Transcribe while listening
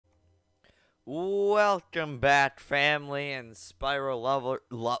Welcome back, family and Spyro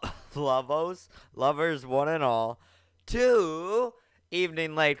lovers, one and all, to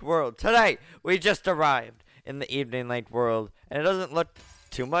Evening Late World. Today, we just arrived in the Evening Late World, and it doesn't look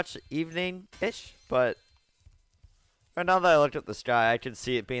too much evening-ish, but right now that I looked at the sky, I could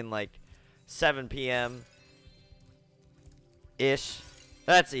see it being like 7 p.m.-ish.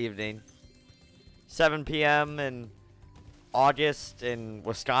 That's evening. 7 p.m. in August in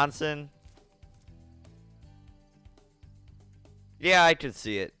Wisconsin. Yeah, I could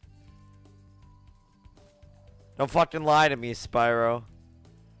see it. Don't fucking lie to me, Spyro.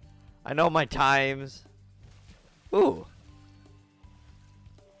 I know my times. Ooh.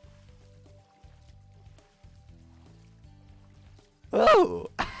 Ooh.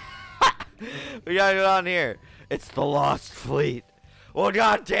 We gotta go down here. It's the Lost Fleet. Well,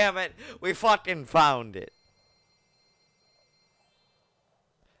 god damn it. We fucking found it.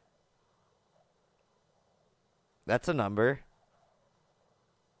 That's a number.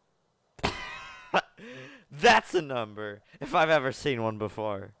 That's a number, if I've ever seen one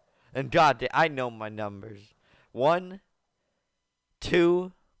before. And god, I know my numbers. 1,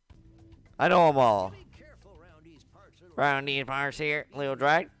 2. I know them all. Round these parts here, little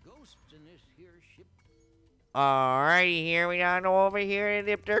drag. Alrighty, here we gotta go over here.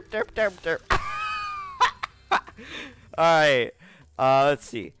 Alright, let's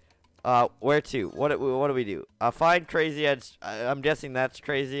see. Where to? What do we do? Find Crazy Ed's. I'm guessing that's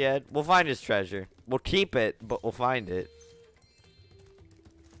Crazy Ed. We'll find his treasure. We'll keep it, but we'll find it.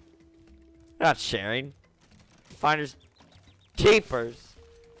 Not sharing. Finders, keepers.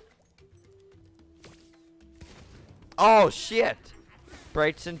 Oh shit!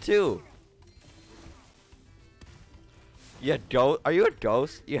 Brightson too. You ghost? Are you a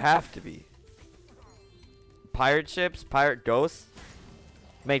ghost? You have to be. Pirate ships, pirate ghosts.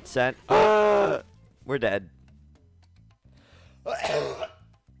 Makes sense. We're dead. We're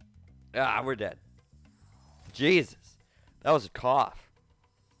dead. Jesus. That was a cough.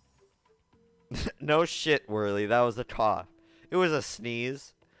 No shit, Wereley. That was a cough. It was a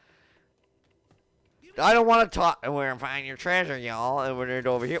sneeze. I don't want to talk. And we're gonna find your treasure, y'all. And we're gonna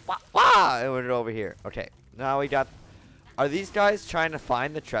go over here. Wah, wah, and we're gonna go over here. Okay. Now we got... Are these guys trying to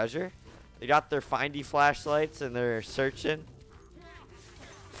find the treasure? They got their findy flashlights and they're searching.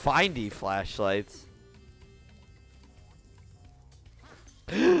 Findy flashlights.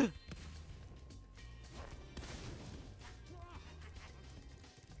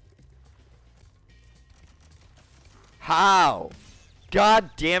 How? God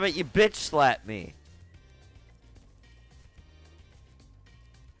damn it, you bitch slapped me.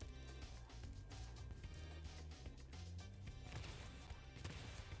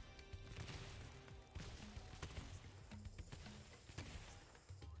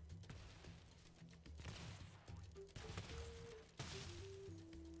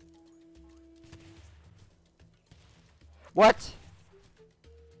 What?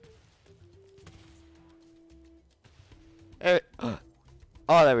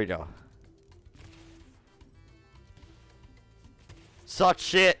 Oh, there we go. Suck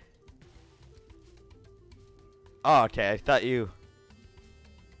shit. Oh, okay. I thought you...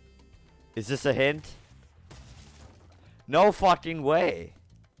 Is this a hint? No fucking way.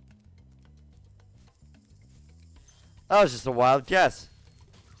 That was just a wild guess.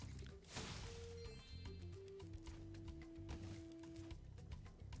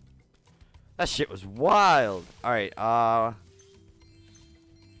 That shit was wild. Alright,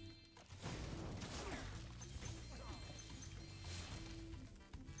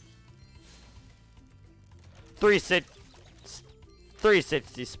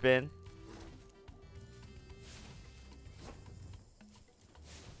 360 spin.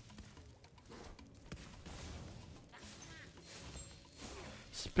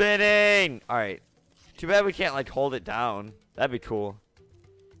 Spinning! Alright. Too bad we can't, like, hold it down. That'd be cool.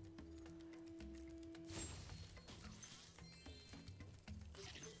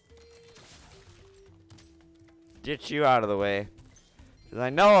 Get you out of the way. Because I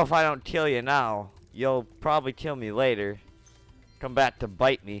know if I don't kill you now, you'll probably kill me later. Come back to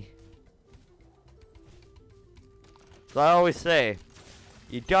bite me. So I always say,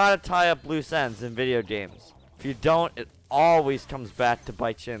 you gotta tie up loose ends in video games. If you don't, it always comes back to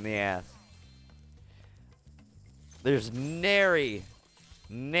bite you in the ass. There's nary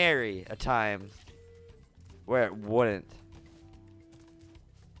a time where it wouldn't.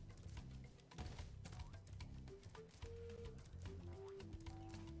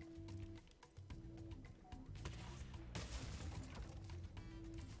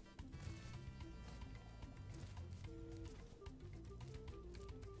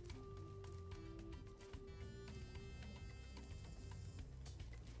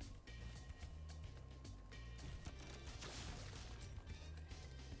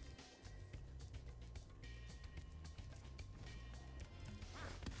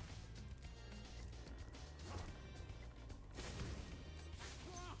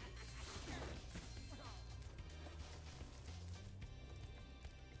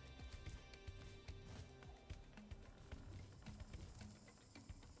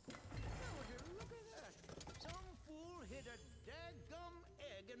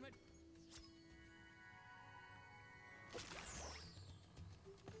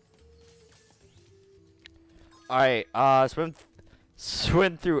 Alright,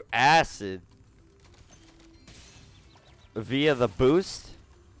 swim through acid via the boost.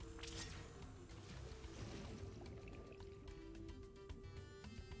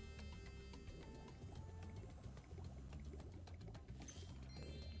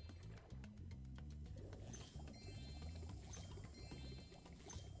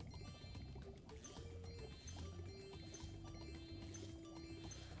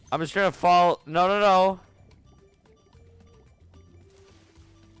 I'm just gonna fall. No, no, no.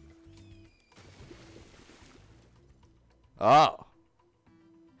 Oh.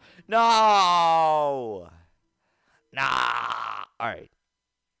 No. Nah. Alright.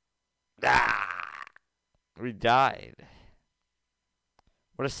 Ah. We died.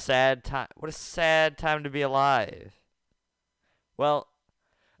 What a sad time. What a sad time to be alive. Well,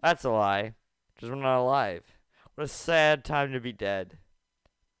 that's a lie. Because we're not alive. What a sad time to be dead.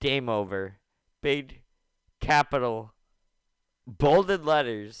 Game over. Big, capital, bolded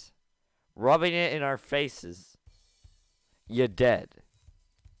letters, rubbing it in our faces. You're dead.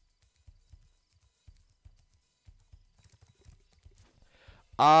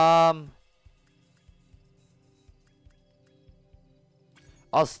 I'll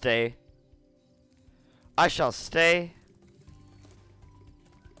stay. I shall stay.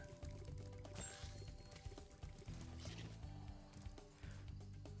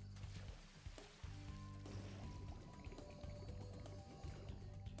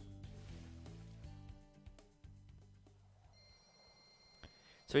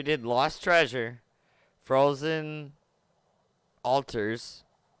 So we did Lost Treasure, Frozen Altars.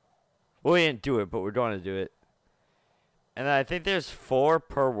 Well, we didn't do it, but we're going to do it. And then I think there's 4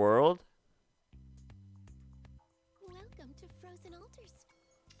 per world. Welcome to Frozen Altars.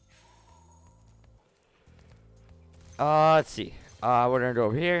 Let's see. We're gonna go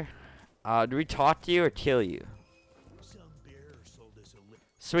over here. Do we talk to you or kill you?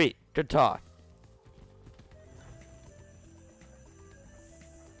 Sweet. Good talk.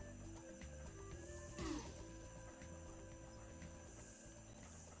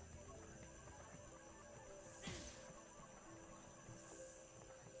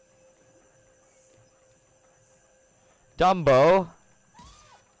 Dumbo.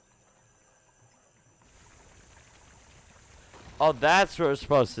 Oh, that's what we're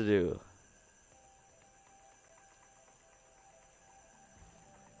supposed to do.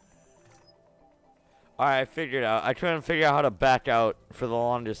 Alright, I figured out. I couldn't figure out how to back out for the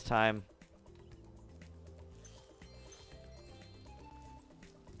longest time.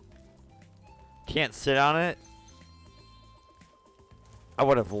 Can't sit on it. I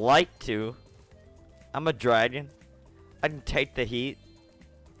would have liked to. I'm a dragon. I can take the heat.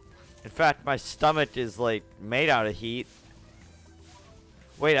 In fact, my stomach is like made out of heat.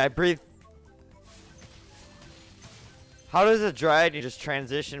 Wait, I breathe. How does a dragon just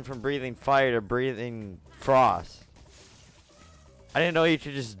transition from breathing fire to breathing frost? I didn't know you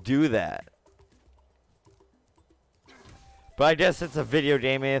could just do that. But I guess it's a video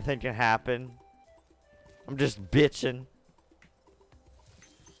game, anything can happen. I'm just bitching.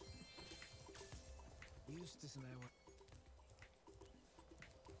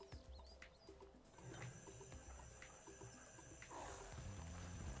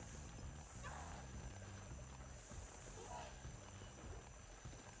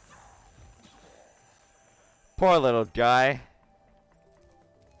 Poor little guy.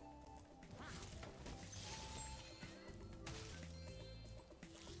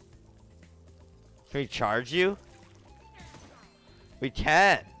 Can we charge you? We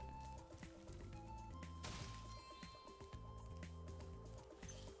can.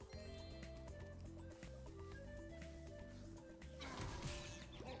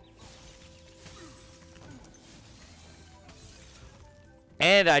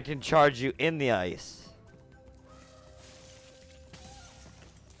 And I can charge you in the ice.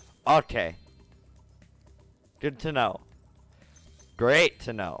 Okay. Good to know. Great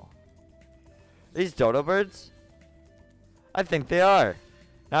to know. These dodo birds? I think they are.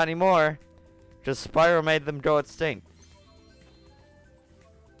 Not anymore. Because Spyro made them go extinct.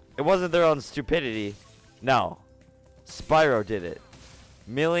 It wasn't their own stupidity. No. Spyro did it.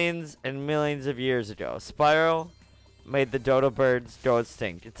 Millions and millions of years ago. Spyro made the dodo birds go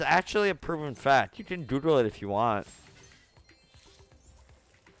extinct. It's actually a proven fact. You can Google it if you want.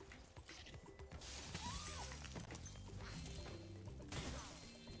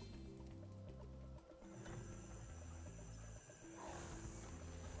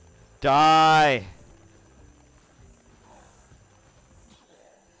 Die!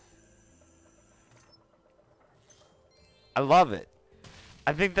 I love it.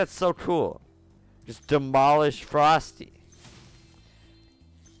 I think that's so cool. Just demolish Frosty.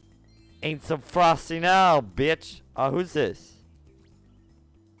 Ain't so frosty now, bitch. Who's this?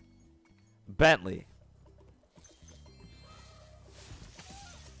 Bentley.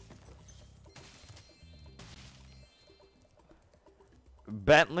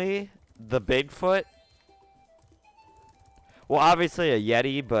 Bentley, the Bigfoot. Well, obviously a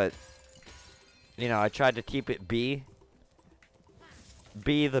Yeti, but you know, I tried to keep it B.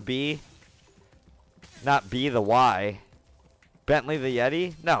 B the B. Not B the Y. Bentley the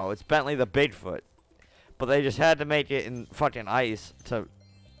Yeti? No, it's Bentley the Bigfoot. But they just had to make it in fucking ice to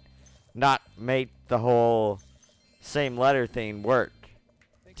not make the whole same letter thing work.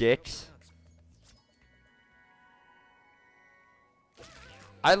 Dicks.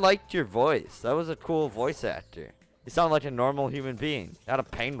 I liked your voice. That was a cool voice actor. You sound like a normal human being, not a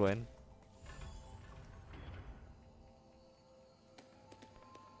penguin.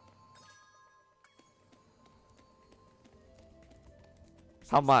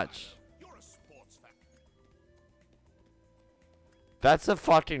 How much? That's a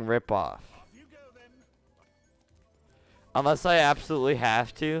fucking ripoff. Unless I absolutely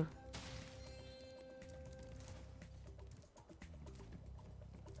have to.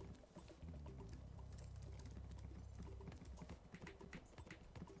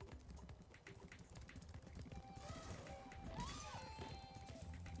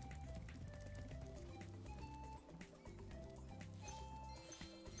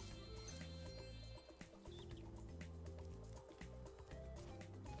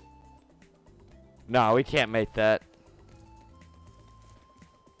 No, we can't make that.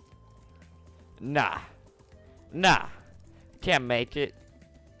 Nah. Nah. Can't make it.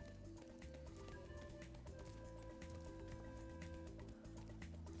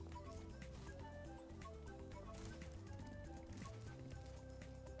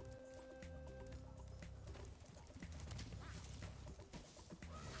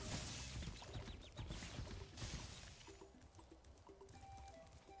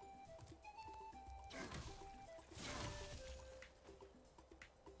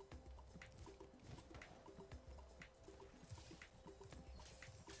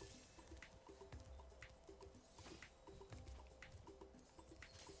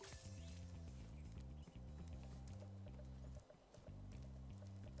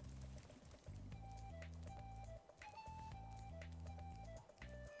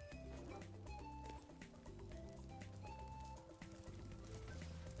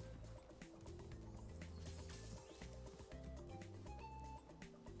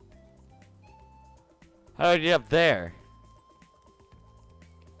 How did you get up there?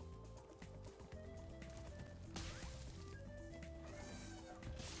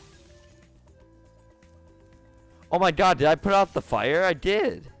 Oh my god, did I put out the fire? I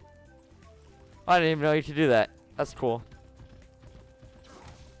did. I didn't even know you could do that. That's cool.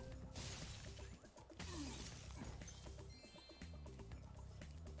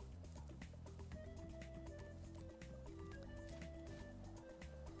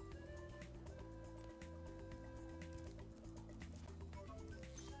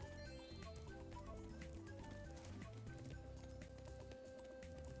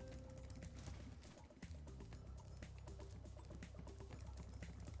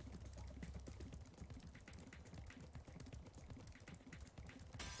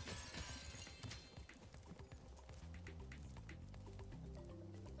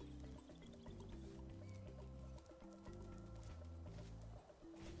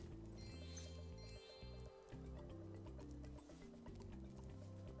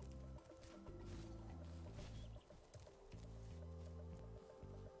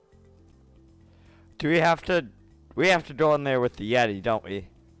 Do we have to go in there with the Yeti, don't we?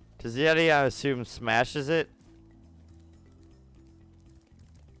 Does the Yeti, I assume, smashes it?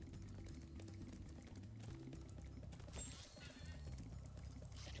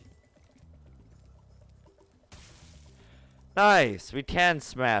 Nice, we can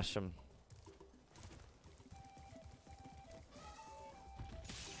smash them.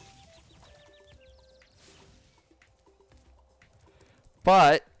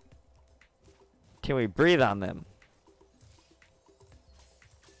 But can we breathe on them?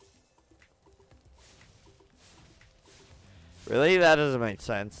 Really? That doesn't make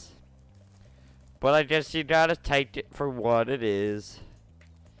sense. But I guess you gotta take it for what it is.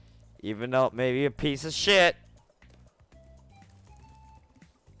 Even though it may be a piece of shit.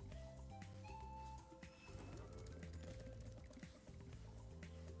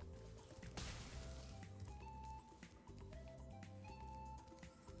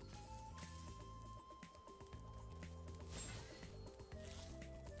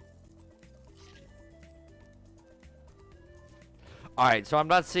 Alright, so I'm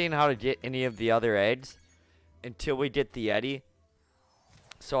not seeing how to get any of the other eggs until we get the Yeti.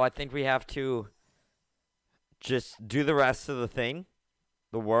 So I think we have to just do the rest of the thing.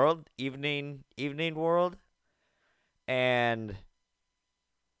 The world. Evening world. And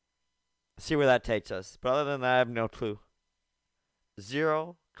see where that takes us. But other than that, I have no clue.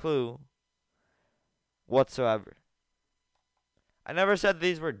 Zero clue whatsoever. I never said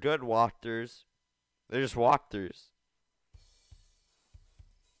these were good walkthroughs. They're just walkthroughs.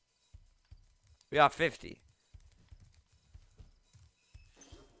 We got 50.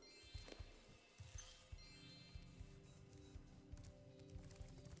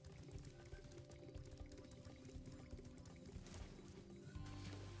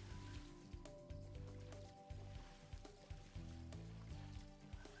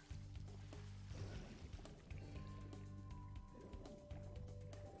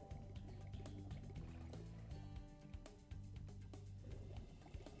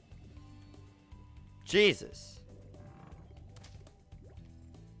 Jesus.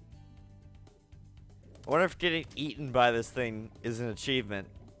 I wonder if getting eaten by this thing is an achievement.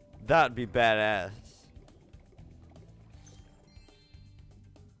 That would be badass.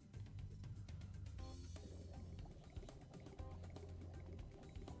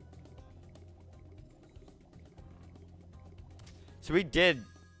 So we did,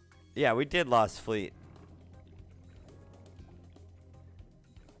 yeah, we did Lost Fleet.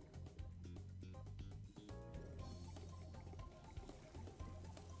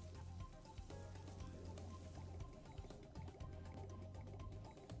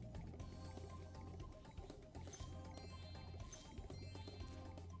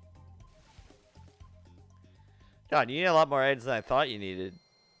 God, you need a lot more eggs than I thought you needed.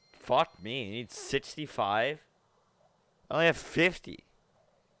 Fuck me, you need 65? I only have 50.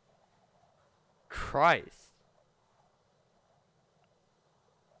 Christ.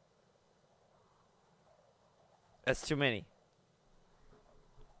 That's too many.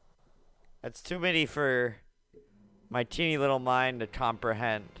 That's too many for my teeny little mind to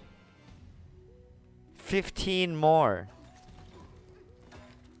comprehend. 15 more.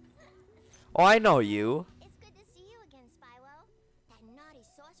 Oh, I know you. It's good to see you again, Spyro. That naughty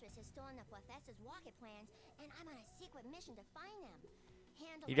sorceress has stolen the professor's rocket plans, and I'm on a secret mission to find them.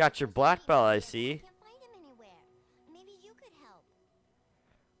 You got your black belt, I see. I can't find him anywhere. Maybe you could help.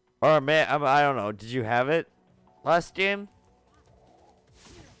 Or man, I don't know. Did you have it last game?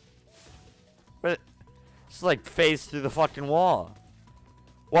 But it's like phase through the fucking wall.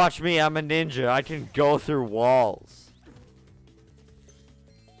 Watch me, I'm a ninja. I can go through walls.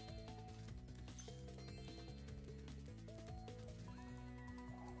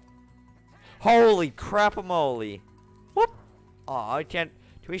 Holy crap-a-moly. Whoop. Aw, I can't.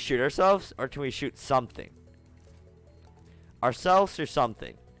 Can we shoot ourselves? Or can we shoot something? Ourselves or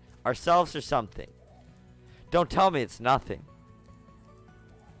something? Ourselves or something? Don't tell me it's nothing.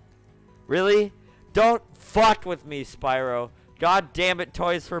 Really? Don't fuck with me, Spyro. God damn it,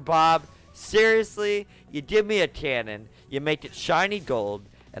 Toys for Bob. Seriously? You give me a cannon, you make it shiny gold,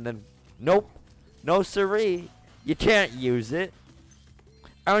 and then, nope. No siree. You can't use it.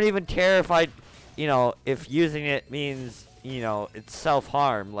 I don't even care if if using it means, it's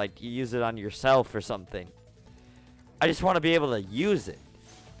self-harm, like you use it on yourself or something. I just want to be able to use it.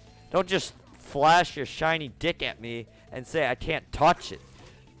 Don't just flash your shiny dick at me and say I can't touch it.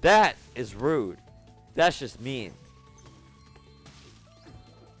 That is rude. That's just mean.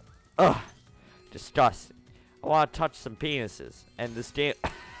 Ugh. Disgusting. I want to touch some penises. And this game...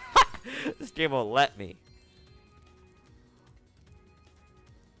 this game won't let me.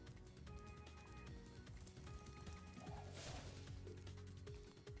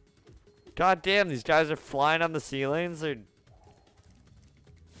 God damn, these guys are flying on the ceilings. They're...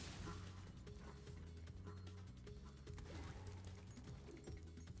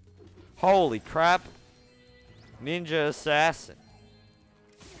 Holy crap. Ninja assassin.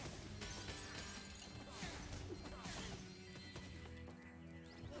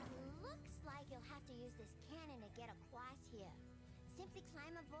 It looks like you'll have to use this cannon to get across here. Simply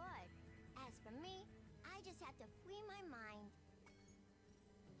climb aboard. As for me, I just have to free my mind.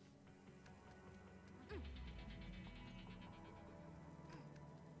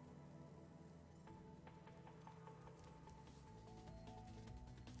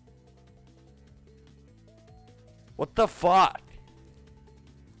 What the fuck?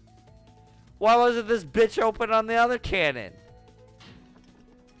 Why wasn't this bitch open on the other cannon?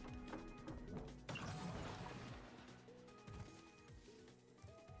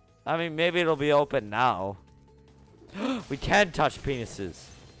 I mean, maybe it'll be open now. We can touch penises.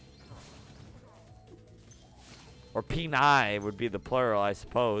 Or peni would be the plural, I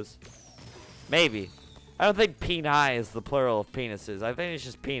suppose. Maybe. I don't think peni is the plural of penises. I think it's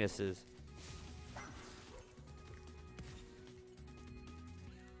just penises.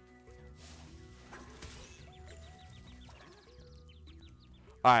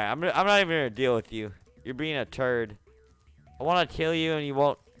 Alright, I'm not even gonna deal with you. You're being a turd. I want to kill you and you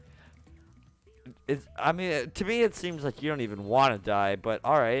won't. I mean, to me it seems like you don't even want to die, but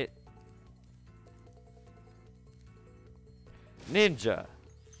alright. Ninja.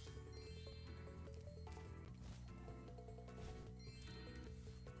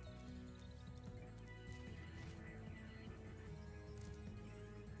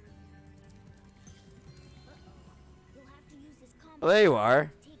 Well, there you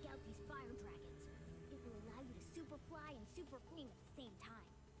are. Take out these fire dragons. It will allow you to super fly and super flame at the same time.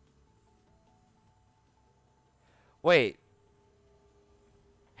 Wait.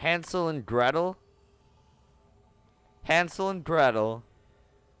 Hansel and Gretel? Hansel and Gretel.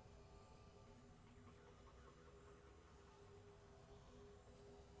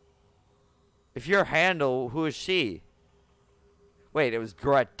 If you're Handel, who is she? Wait, it was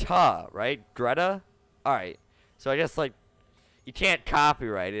Greta, right? Greta? Alright. So I guess, like, you can't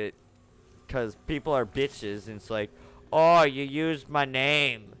copyright it because people are bitches and it's like, oh, you used my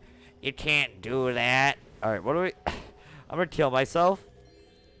name. You can't do that. Alright, what do we... I'm gonna kill myself.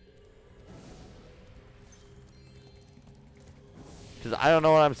 Because I don't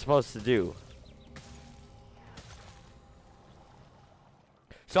know what I'm supposed to do.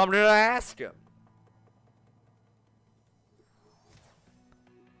 So I'm gonna ask him.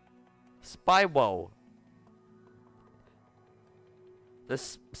 Spyro. The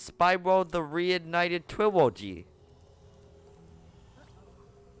Spyro the Reignited Trilogy.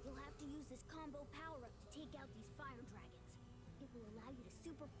 You'll have to use this combo power-up to take out these fire dragons. It will allow you to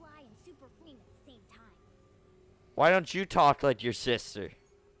super fly and super flame at the same time. Why don't you talk like your sister?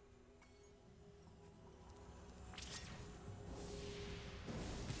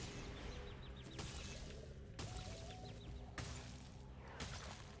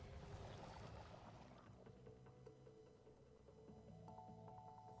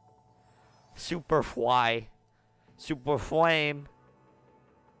 Super fly. Super flame.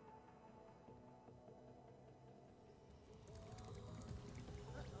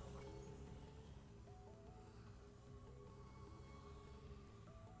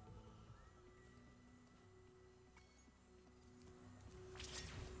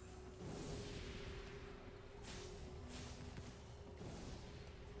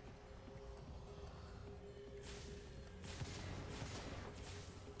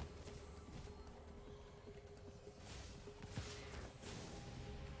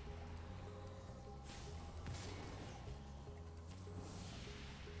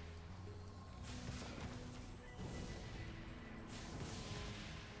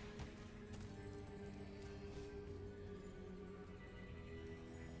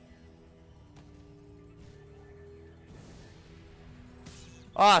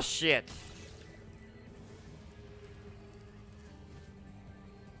 Oh shit.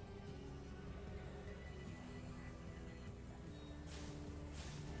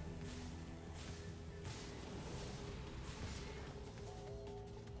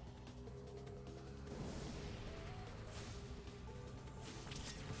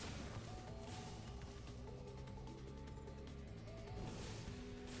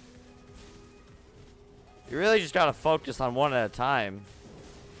 You really just gotta focus on one at a time.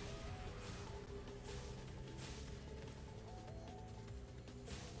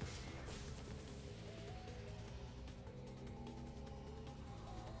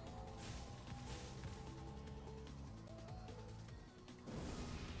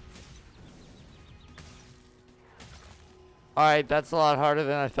 Alright, that's a lot harder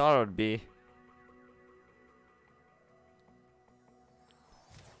than I thought it would be.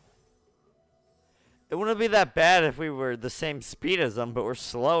 It wouldn't be that bad if we were the same speed as them, but we're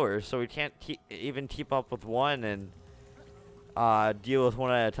slower, so we can't even keep up with one and deal with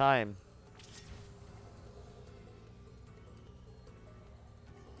one at a time.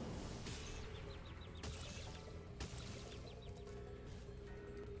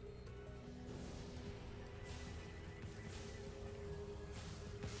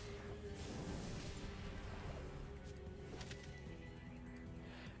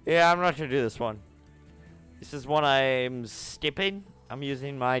 Yeah, I'm not gonna do this one. This is one I'm skipping. I'm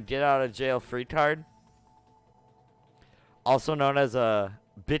using my get out of jail free card. Also known as a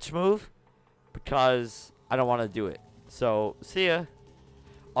bitch move. Because I don't want to do it. So, see ya.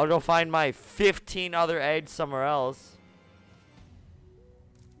 I'll go find my 15 other eggs somewhere else.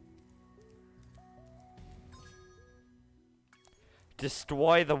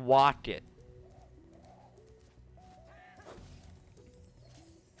 Destroy the rocket.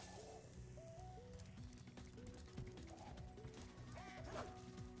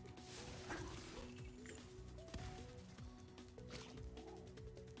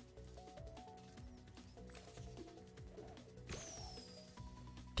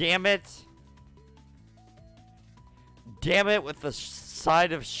 Damn it. Damn it with the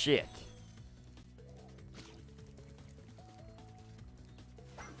side of shit.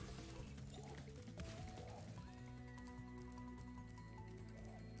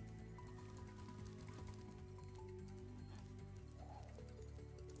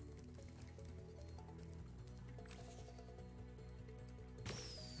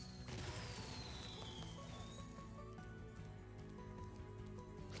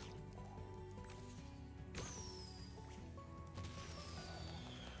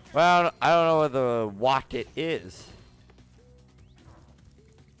 Well, I don't know what the rocket is.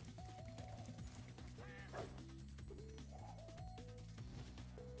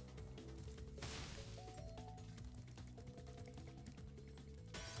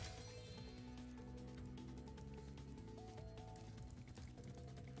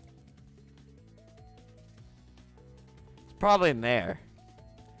 It's probably in there.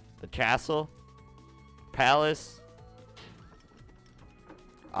 The castle? Palace?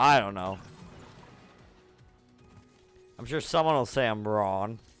 I don't know. I'm sure someone will say I'm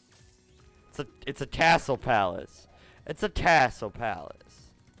wrong. It's a tassel palace. It's a tassel palace.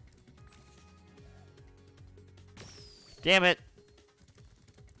 Damn it.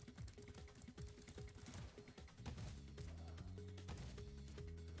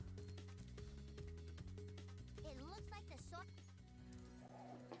 It looks like the sword.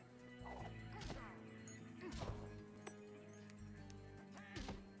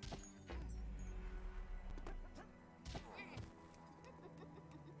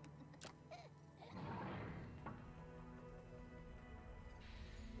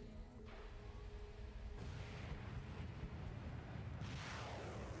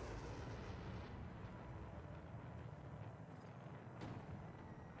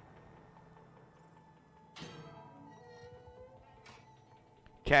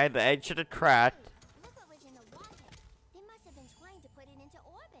 Okay, the egg should have cracked. Look what was in the water. They must have been trying to put it into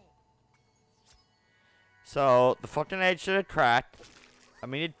orbit. So, the fucking egg should have cracked. I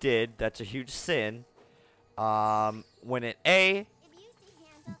mean, it did. That's a huge sin. When it A, If you see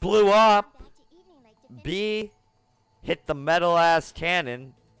hands up, blew up, back to evening like to finish. B, hit the metal-ass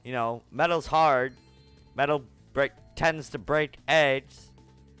cannon. You know, metal's hard. Metal tends to break eggs.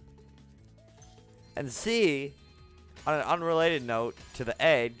 And C, on an unrelated note to the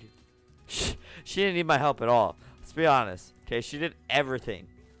egg, she didn't need my help at all. Let's be honest. Okay, she did everything.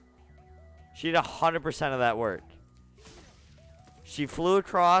 She did 100% of that work. She flew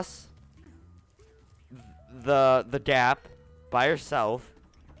across the gap by herself.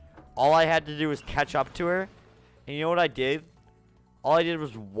 All I had to do was catch up to her. And you know what I did? All I did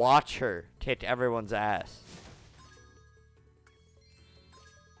was watch her kick everyone's ass.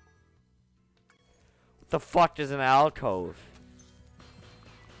 What the fuck is an alcove?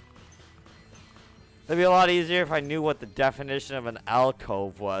 It'd be a lot easier if I knew what the definition of an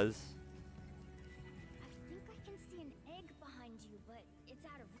alcove was. I think I can see an egg behind you, but it's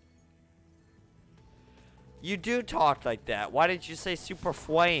out of. You do talk like that. Why didn't you say super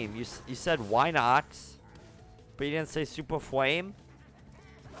flame? You said why not? But you didn't say super flame?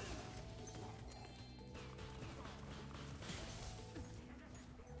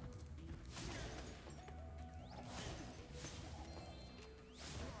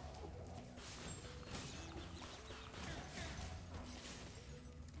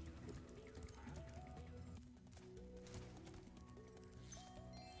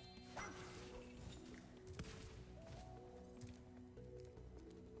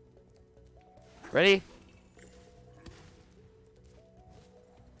 Ready?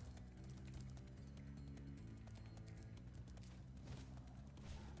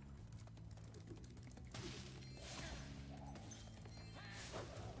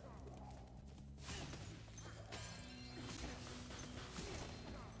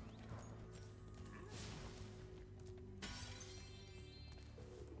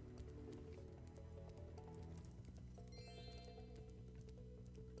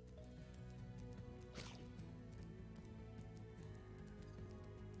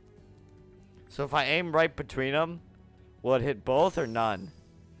 So if I aim right between them, will it hit both or none?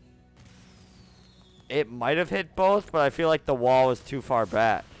 It might have hit both, but I feel like the wall was too far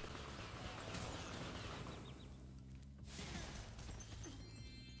back.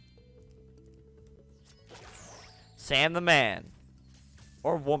 Sam the man.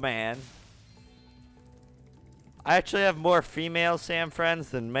 Or woman. I actually have more female Sam friends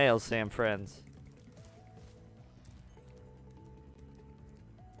than male Sam friends.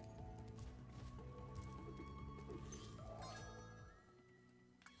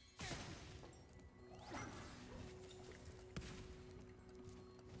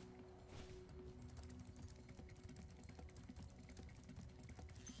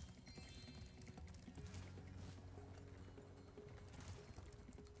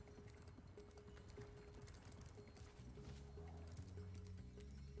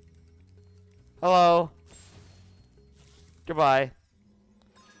 Hello. Goodbye.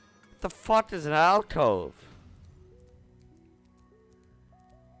 What the fuck is an alcove?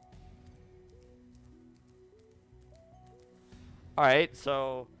 Alright,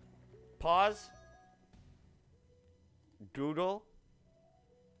 so pause. Doodle.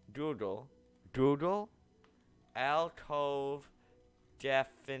 Doodle. Doodle. Alcove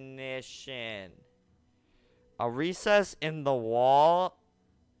definition. A recess in the wall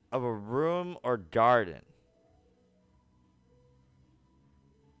of a room or garden.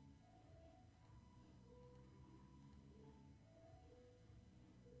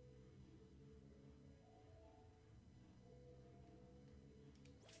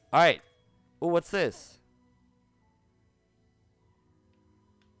 Alright. Ooh, what's this?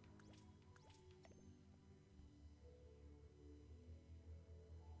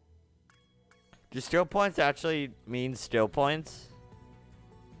 Do skill points actually mean skill points?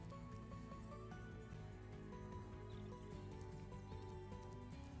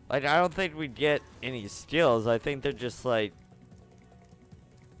 Like, I don't think we get any skills. I think they're just, like,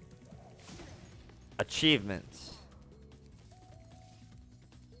 achievements.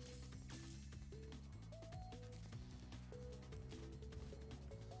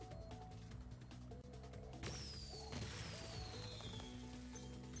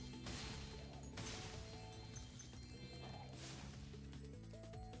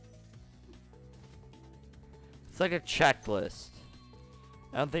 It's like a checklist.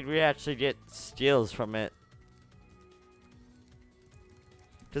 I don't think we actually get skills from it.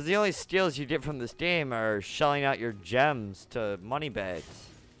 Because the only skills you get from this game are shelling out your gems to money bags.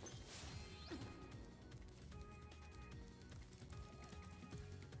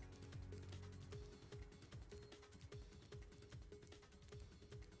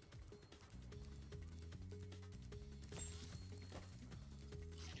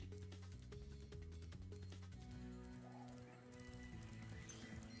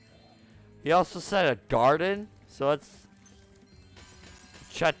 He also said a garden, so let's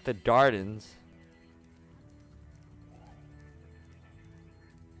check the gardens.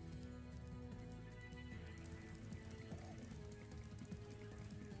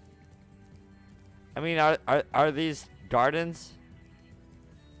 I mean, are these gardens?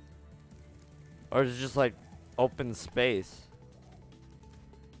 Or is it just like open space?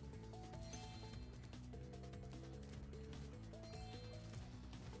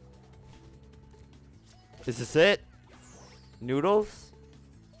 Is this it? Noodles?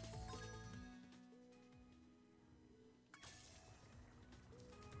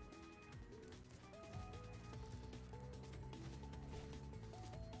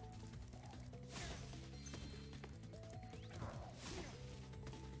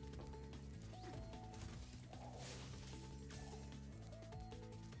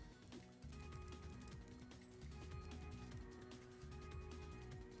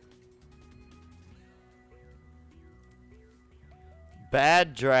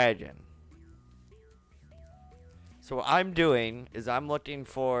 Bad dragon. So what I'm doing is I'm looking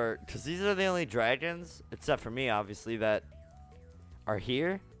for, because these are the only dragons, except for me obviously, that are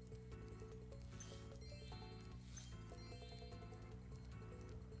here.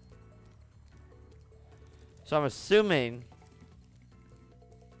 So I'm assuming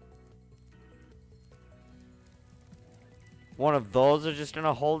one of those are just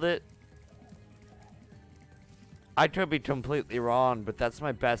gonna hold it. I could be completely wrong, but that's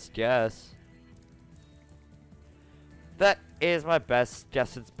my best guess. That is my best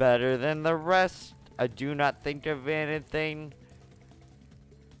guess. It's better than the rest. I do not think of anything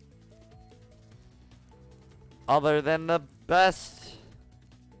other than the best.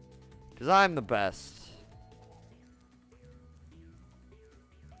 Because I'm the best.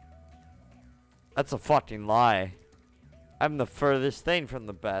 That's a fucking lie. I'm the furthest thing from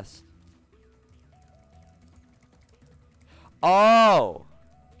the best. Oh!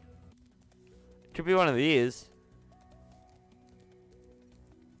 Could be one of these.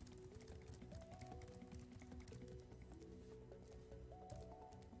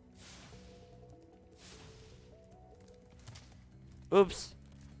 Oops.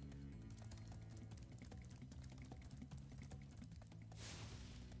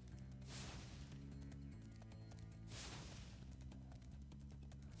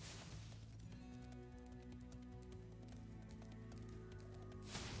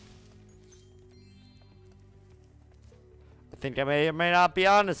 I think I may or may not be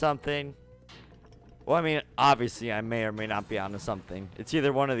onto something. Well, I mean, obviously I may or may not be onto something. It's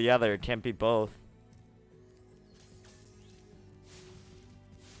either one or the other. It can't be both.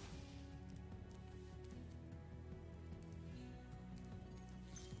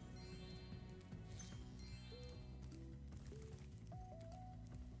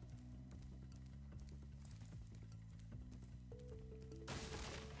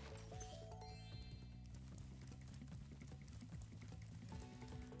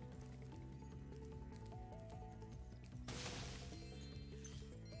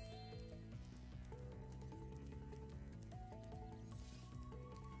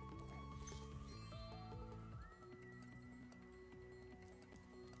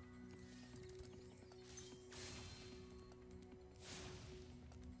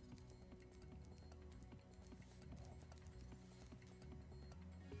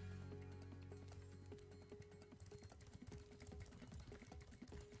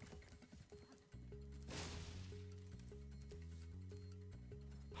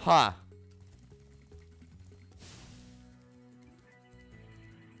 Huh.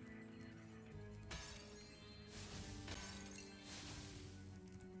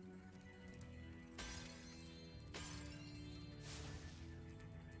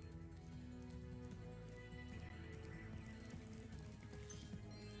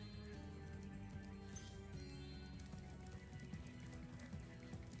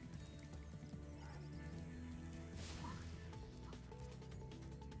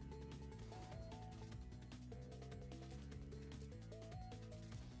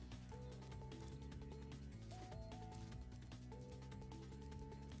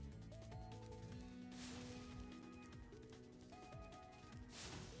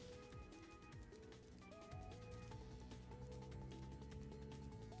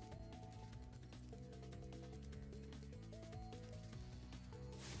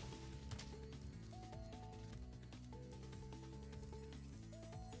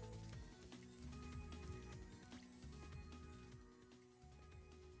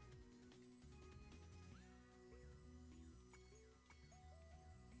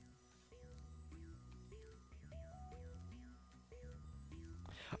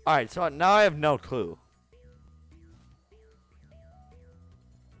 Alright, so now I have no clue.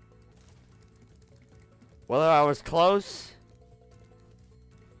 Whether I was close,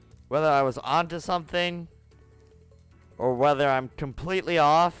 whether I was onto something, or whether I'm completely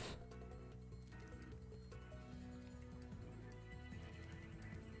off.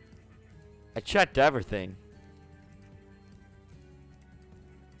 I checked everything.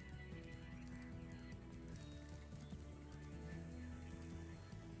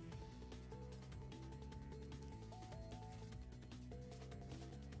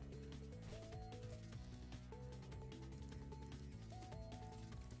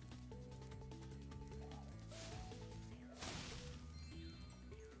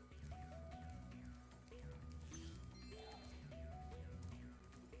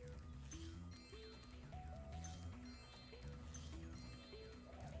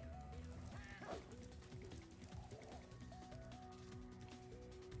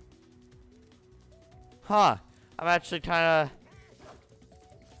 Huh. I'm actually kind of...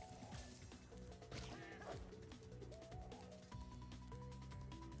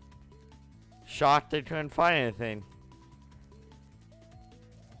 shocked they couldn't find anything.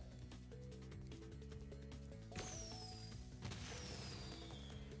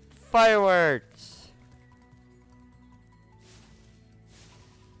 Fireworks!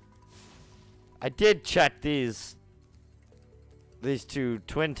 I did check these two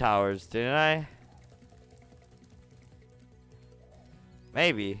twin towers, didn't I?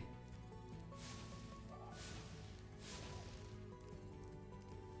 Maybe.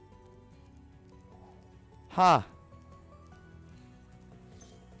 Huh.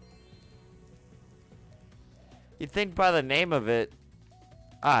 You'd think by the name of it,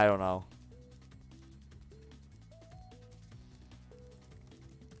 I don't know.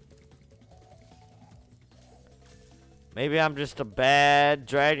 Maybe I'm just a bad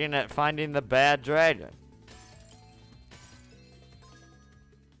dragon at finding the bad dragon.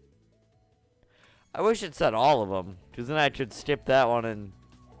 I wish it said all of them, because then I could skip that one and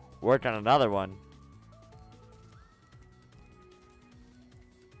work on another one.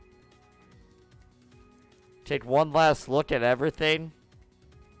 Take one last look at everything.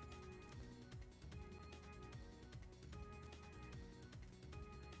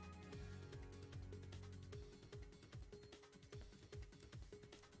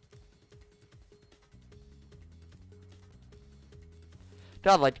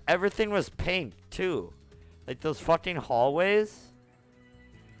 God, like, everything was pink, too. Like, those fucking hallways.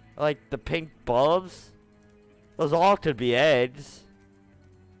 Like, the pink bulbs. Those all could be eggs.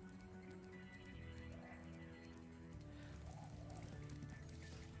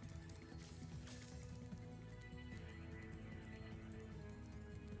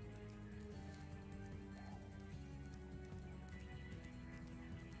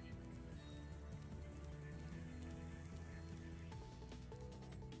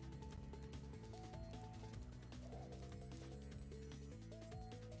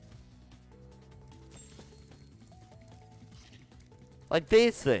 Like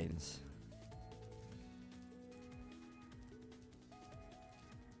these things.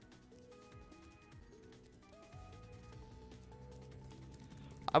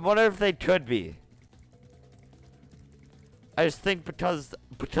 I wonder if they could be. I just think because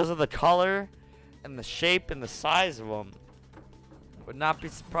of the color and the shape and the size of them, I would not be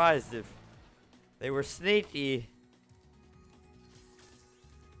surprised if they were sneaky.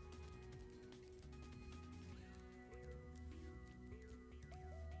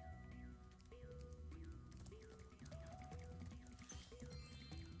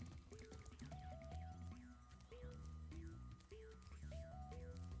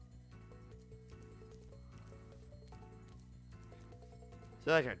 Is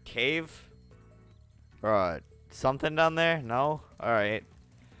there like a cave? Or something down there? No? Alright.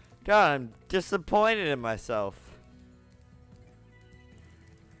 God, I'm disappointed in myself.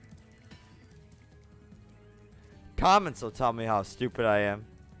 Comments will tell me how stupid I am.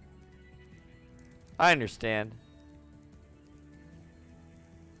 I understand.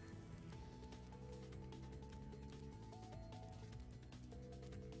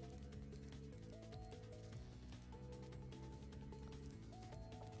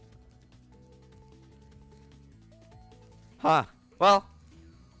 Huh. Well.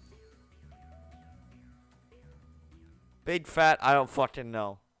 Big fat, I don't fucking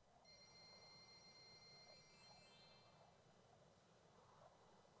know.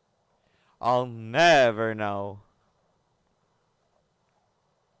 I'll never know.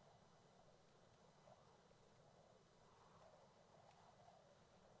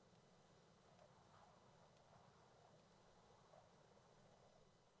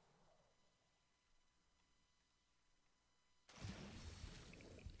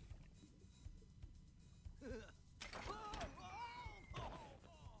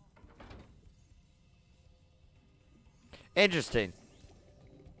 Interesting.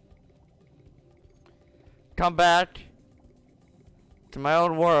 Come back to my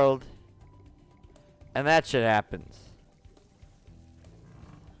own world, and that shit happens.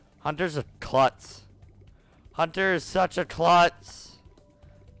 Hunter's a klutz. Hunter is such a klutz.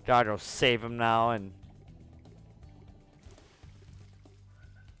 Gotta go save him now and...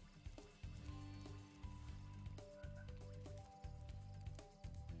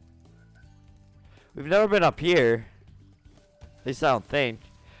 We've never been up here. At least I don't think.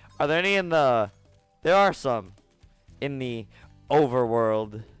 Are there any in the... There are some in the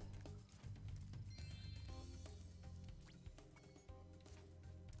overworld.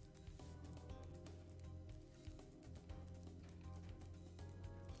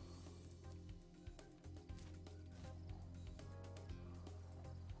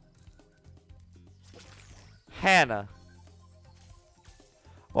 Hannah.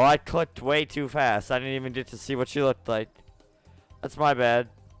 Well, I clicked way too fast. I didn't even get to see what she looked like. That's my bad.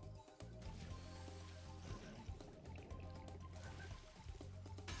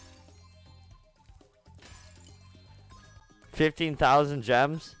 $15,000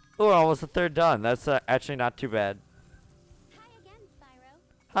 gems. Oh, almost a third done. That's actually not too bad. Hi again,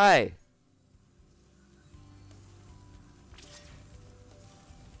 Spyro. Hi.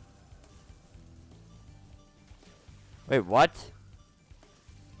 Wait, what?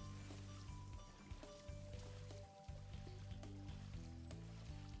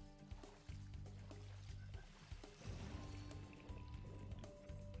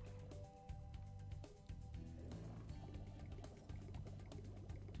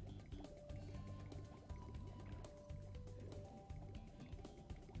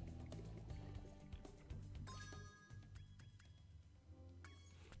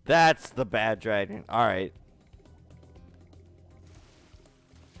 That's the bad dragon. Alright.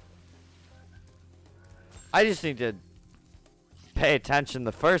 I just need to pay attention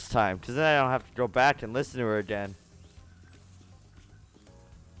the first time, because then I don't have to go back and listen to her again.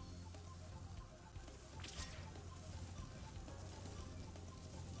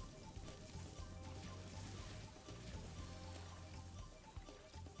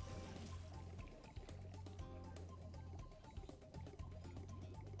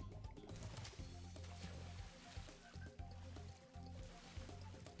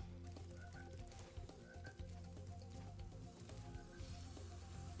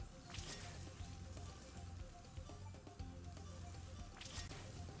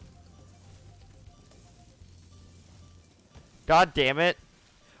 God damn it.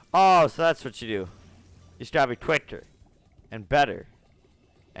 Oh, so that's what you do. You just gotta be quicker. And better.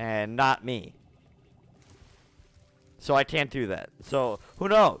 And not me. So I can't do that. So, who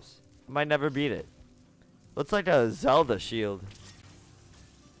knows? I might never beat it. Looks like a Zelda shield.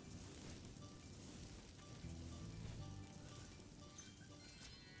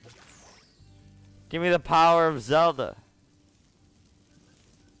 Give me the power of Zelda.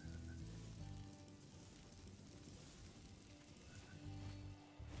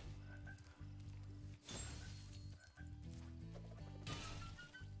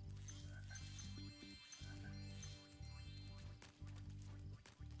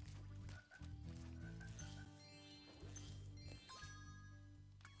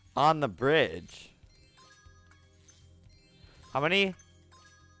 On the bridge. How many?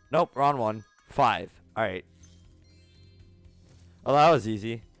 Nope, wrong one. 5. Alright. Oh, that was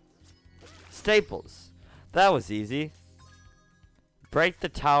easy. Staples. That was easy. Break the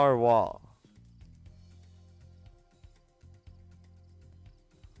tower wall.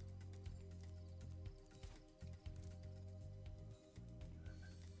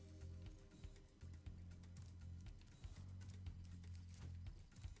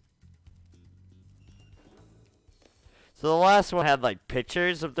 So the last one had like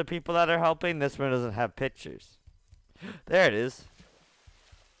pictures of the people that are helping. This one doesn't have pictures. There it is.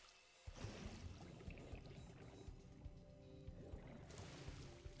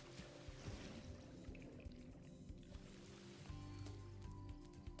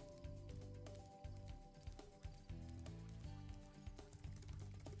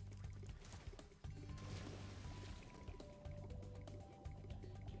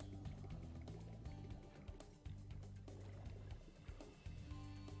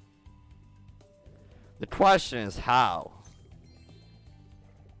 The question is how.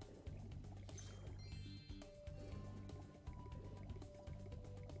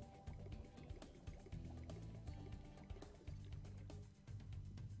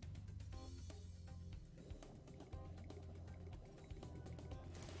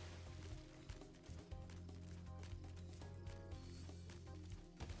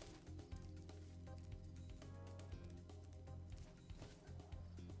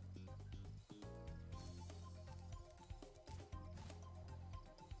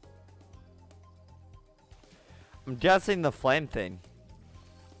 I'm guessing the flame thing.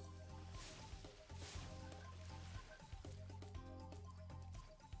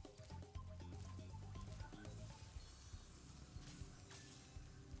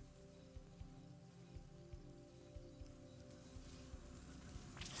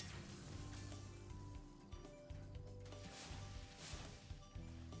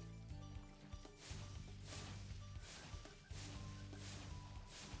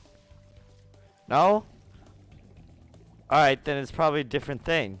 No? Alright, then it's probably a different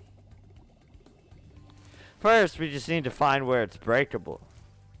thing. First, we just need to find where it's breakable.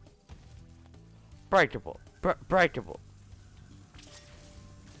 Breakable. Breakable.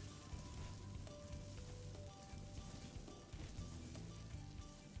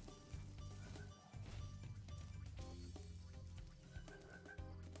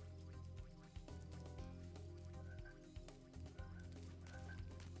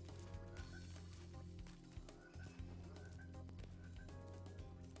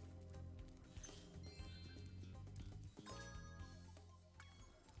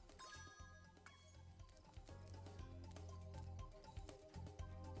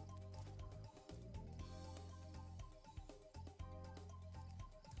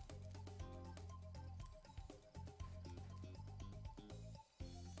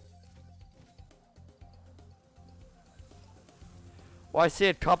 Well, I see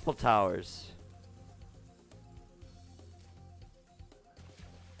a couple towers.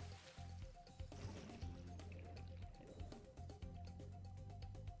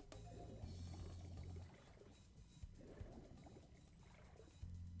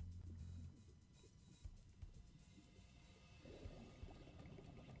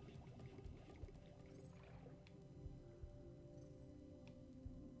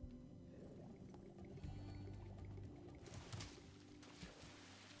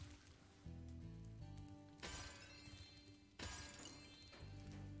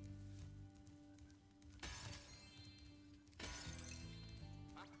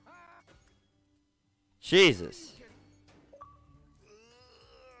 Jesus.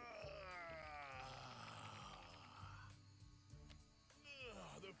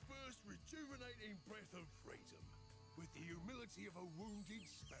 The first rejuvenating breath of freedom. With the humility of a wounded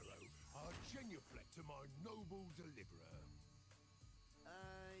sparrow, I genuflect to my noble deliverer.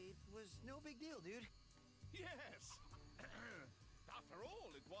 It was no big deal, dude. Yes. After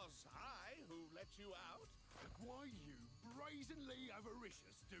all, it was I who let you out. Why, you brazenly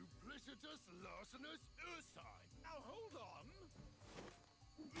avaricious, duplicitous, larcenous ursine. Now hold on.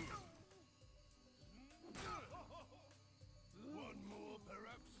 One more,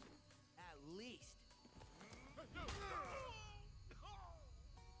 perhaps? At least.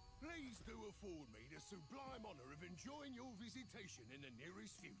 Please do afford me the sublime honor of enjoying your visitation in the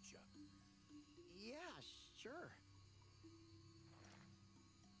nearest future. Yeah, sure.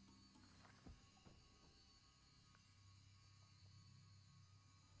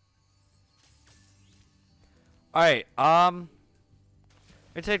 Alright, let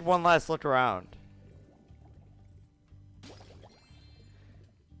me take one last look around.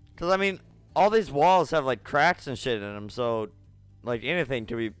 Cause I mean, all these walls have like cracks and shit in them, so like anything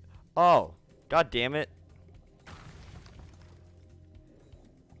could be. Oh, god damn it!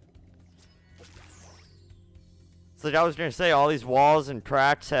 It's like I was gonna say, all these walls and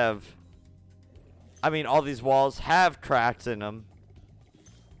cracks have. I mean, all these walls have cracks in them.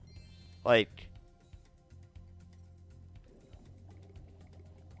 Like.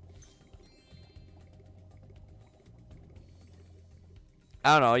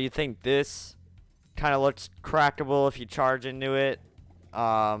 I don't know, you think this kind of looks crackable if you charge into it.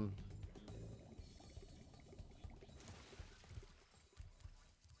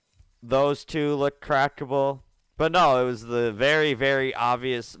 Those two look crackable. But no, it was the very, very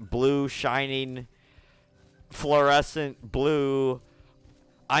obvious blue, shining, fluorescent blue,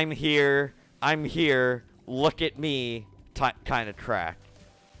 I'm here, look at me kind of crack.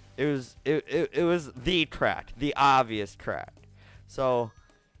 It was the crack, the obvious crack. So,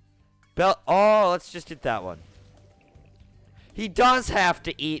 oh, let's just hit that one. He does have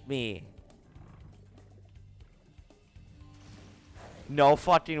to eat me. No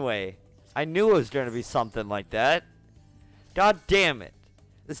fucking way. I knew it was going to be something like that. God damn it.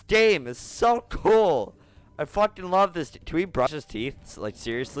 This game is so cool. I fucking love this. Can we brush his teeth? Like,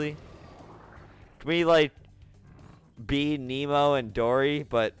 seriously? Can we, like, be Nemo and Dory,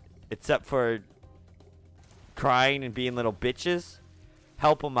 but except for crying and being little bitches?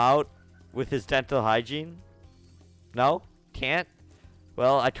 Help him out with his dental hygiene? No? Can't?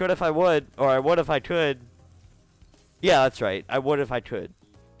 Well, I could if I would, or I would if I could. Yeah, that's right. I would if I could.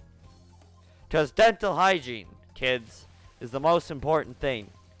 Because dental hygiene, kids, is the most important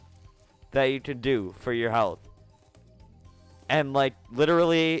thing that you can do for your health. And, like,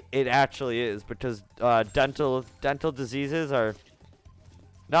 literally, it actually is. Because dental diseases are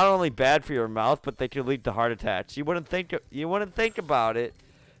not only bad for your mouth, but they can lead to heart attacks. You wouldn't think about it,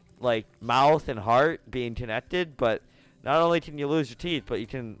 like mouth and heart being connected, but not only can you lose your teeth, but you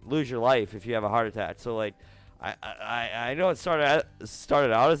can lose your life if you have a heart attack. So like, I know it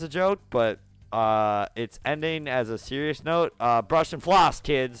started out as a joke, but it's ending as a serious note. Brush and floss,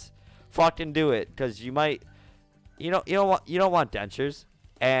 kids, fucking do it, because you might, you don't want dentures,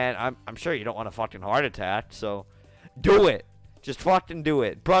 and I'm sure you don't want a fucking heart attack. So do it. Just fucking do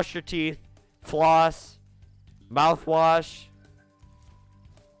it. Brush your teeth, floss, mouthwash.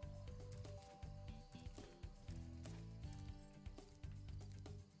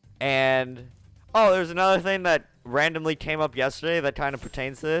 And, oh, there's another thing that randomly came up yesterday that kind of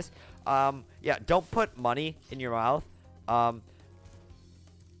pertains to this. Yeah, don't put money in your mouth.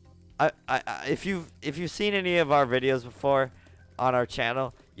 If you've seen any of our videos before on our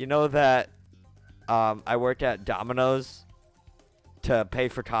channel, you know that I worked at Domino's to pay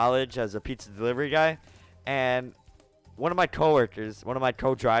for college as a pizza delivery guy, and one of my coworkers, one of my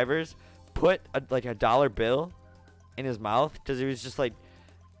co-drivers, put like a dollar bill in his mouth because he was just like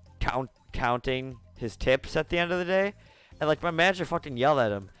counting his tips at the end of the day, and like my manager fucking yelled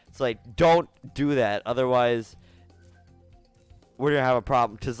at him. It's like, don't do that, otherwise we're gonna have a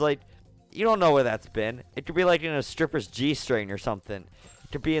problem. Because like, you don't know where that's been. It could be like in a stripper's G-string or something.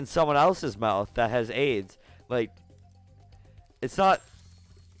 It could be in someone else's mouth that has AIDS. Like, it's not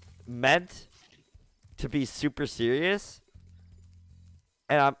meant to be super serious,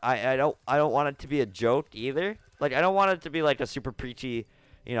 and I don't want it to be a joke either. Like, I don't want it to be like a super preachy,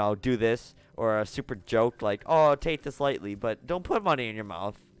 you know, do this, or a super joke like, oh, take this lightly, but don't put money in your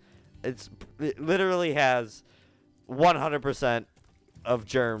mouth. It literally has 100% of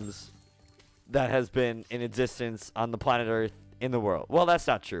germs that has been in existence on the planet Earth in the world. Well, that's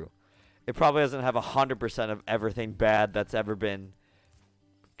not true. it probably doesn't have 100% of everything bad that's ever been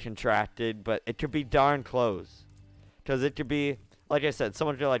contracted, but it could be darn close. Because it could be, like I said,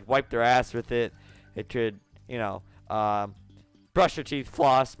 someone could like wipe their ass with it. It could, you know, brush your teeth,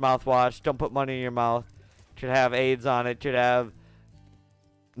 floss, mouthwash, don't put money in your mouth. It could have AIDS on it. It could have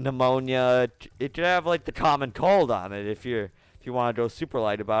pneumonia. It could have like the common cold on it if you want to go super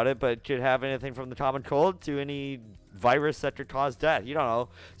light about it. But it could have anything from the common cold to any virus that could cause death. You don't know.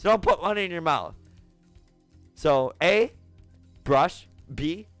 So don't put money in your mouth. So A, brush.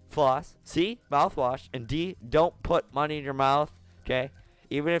 B, floss. C, mouthwash. And D, don't put money in your mouth. Okay?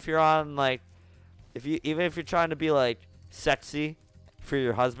 Even if you're on like, even if you're trying to be like sexy for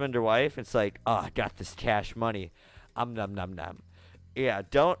your husband or wife, it's like, oh, I got this cash money. Nom nom nom. Yeah,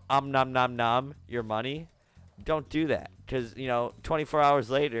 don't nom nom nom your money. Don't do that. Because, you know, 24 hours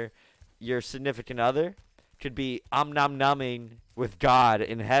later, your significant other could be nom nomming with God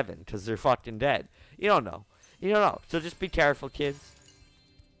in heaven because they're fucking dead. You don't know. You don't know. So just be careful, kids.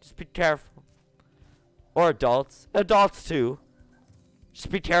 Just be careful. Or adults. Adults, too. Just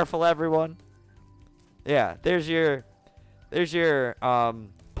be careful, everyone. Yeah, there's your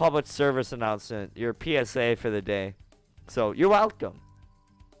public service announcement, your PSA for the day. So, you're welcome.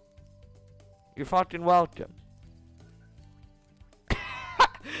 You're fucking welcome.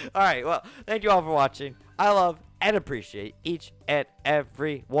 Alright, well, thank you all for watching. I love and appreciate each and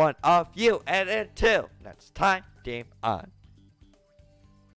every one of you. And until next time, game on.